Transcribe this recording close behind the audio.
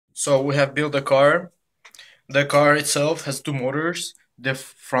So we have built a car. The car itself has two motors, the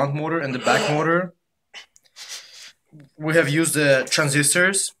front motor and the back motor. We have used the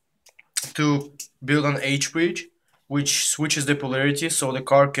transistors to build an H bridge, which switches the polarity so the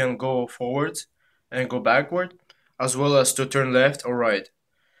car can go forward and go backward, as well as to turn left or right.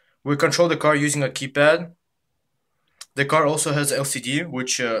 We control the car using a keypad. The car also has LCD,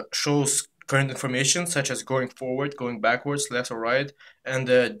 which shows current information such as going forward, going backwards, left or right, and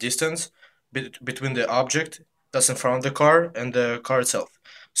the distance between the object that's in front of the car and the car itself.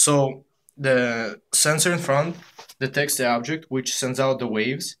 So the sensor in front detects the object, which sends out the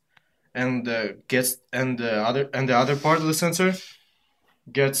waves, and the other part of the sensor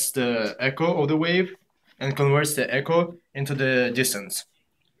gets the echo of the wave and converts the echo into the distance.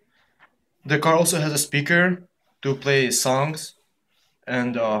 The car also has a speaker to play songs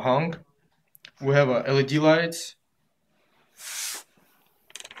and honk. We have LED lights.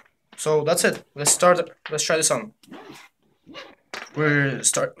 So that's it. Let's start. Let's try this on.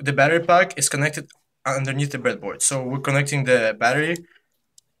 The battery pack is connected underneath the breadboard. So we're connecting the battery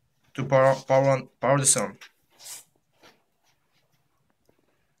to power the sun.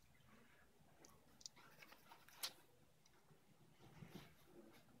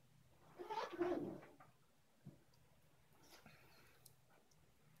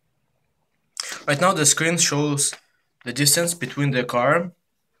 Right now the screen shows the distance between the car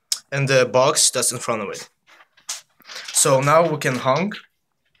and the box that's in front of it. So now we can honk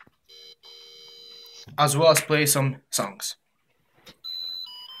as well as play some songs.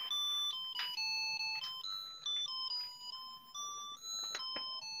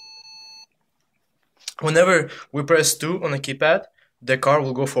 Whenever we press 2 on the keypad, the car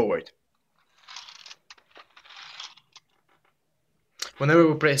will go forward. Whenever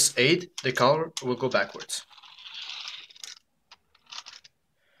we press 8, the car will go backwards.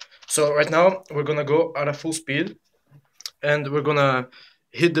 So right now we're gonna go at a full speed and we're gonna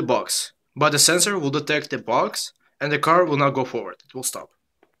hit the box. But the sensor will detect the box and the car will not go forward. It will stop.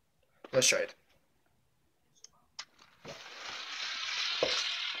 Let's try it.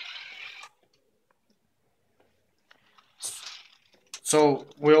 So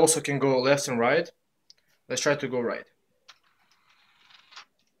we also can go left and right. Let's try to go right.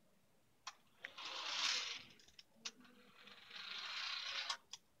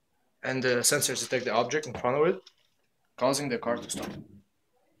 And the sensors detect the object in front of it, causing the car to stop.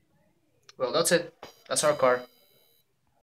 Well, that's it. That's our car.